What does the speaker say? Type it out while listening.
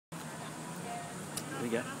There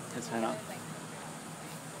you go. That's Hannah.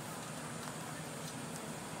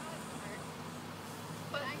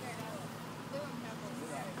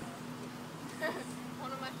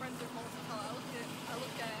 One of my friends in Motorkhana, I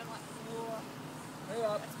looked at it and I'm like,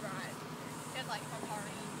 whoa, that's right. It had like a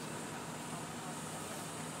orange.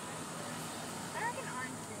 I reckon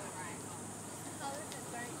orange is really right. Oh, this is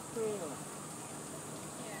very cool.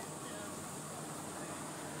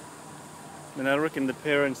 And I reckon the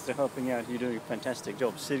parents that are helping out here doing a fantastic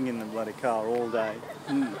job, sitting in the bloody car all day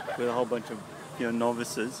with a whole bunch of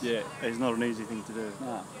novices. Yeah, it's not an easy thing to do.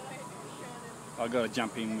 no. I've got to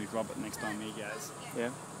jump in with Robert next time he goes. Yeah.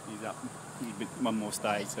 He's up. He's been one more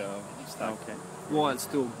stage, so I'll start. Okay. While it's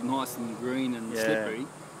still nice and green and slippery,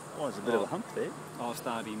 Oh, there's a bit of a hump there. I'll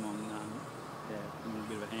start him on a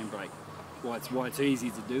bit of a handbrake. Why it's easy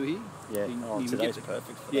to do here. Yeah. You can Today's get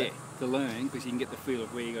perfect for yeah, that. to learn, because you can get the feel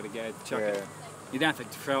of where you got to go to chuck Yeah. it. You don't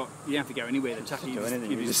have to throw it. You don't have to go anywhere to chuck it. do anything.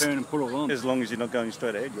 You You just just- turn and put it on. As long as you're not going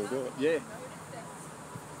straight ahead, you'll do it. Yeah.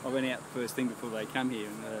 I went out first thing before they come here,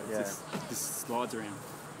 and Yeah. just slides around.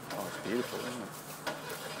 Oh, it's beautiful, isn't it?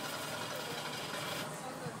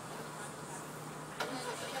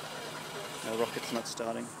 No, rocket's not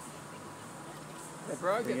starting. They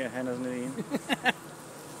broke it. Yeah, Hannah's nearly in.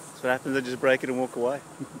 That's what happens, they just break it and walk away.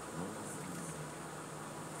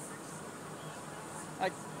 Hey.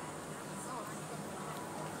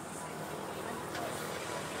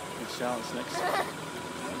 And Charlotte's next.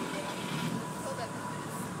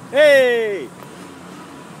 Hey!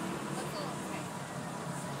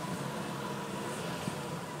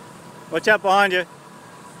 Watch out behind you.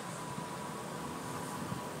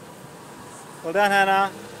 Well done,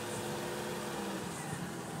 Hannah.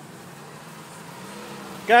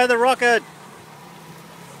 Go the rocket.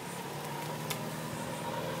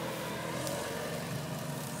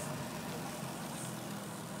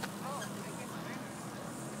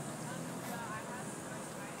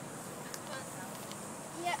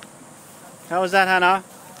 Yeah. How was that, Hannah?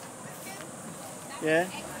 Yeah?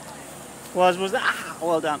 Was that? Ah,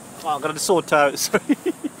 well done. Oh, I've got a sore toe. Sorry.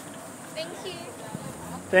 Thank you.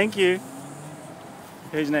 Thank you.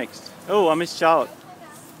 Who's next? Oh, I missed Charlotte.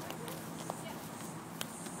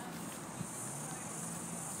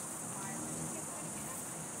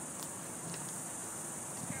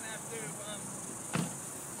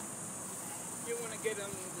 You want to get them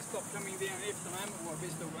to stop coming down here for the moment while we're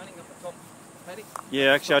still running up the top paddock?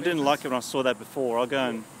 Yeah, actually, I didn't like it when I saw that before. I'll go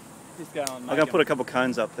and Just go and I'm gonna put a couple of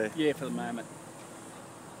cones up there. Yeah, for the moment.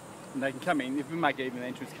 And they can come in, if we make even the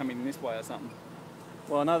entrance come in this way or something.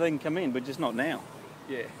 Well, no, they can come in, but just not now.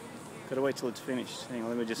 Yeah. Got to wait till it's finished. Hang on,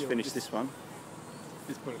 let me just finish this one.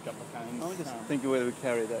 Just put a couple of cones. I'll just think of whether we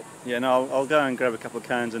carry that. Yeah, no, I'll go and grab a couple of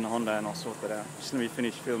cones in the Honda and I'll sort that out. Just let me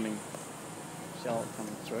finish filming Charlotte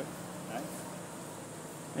coming through. Okay.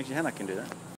 Actually, Hannah can do that.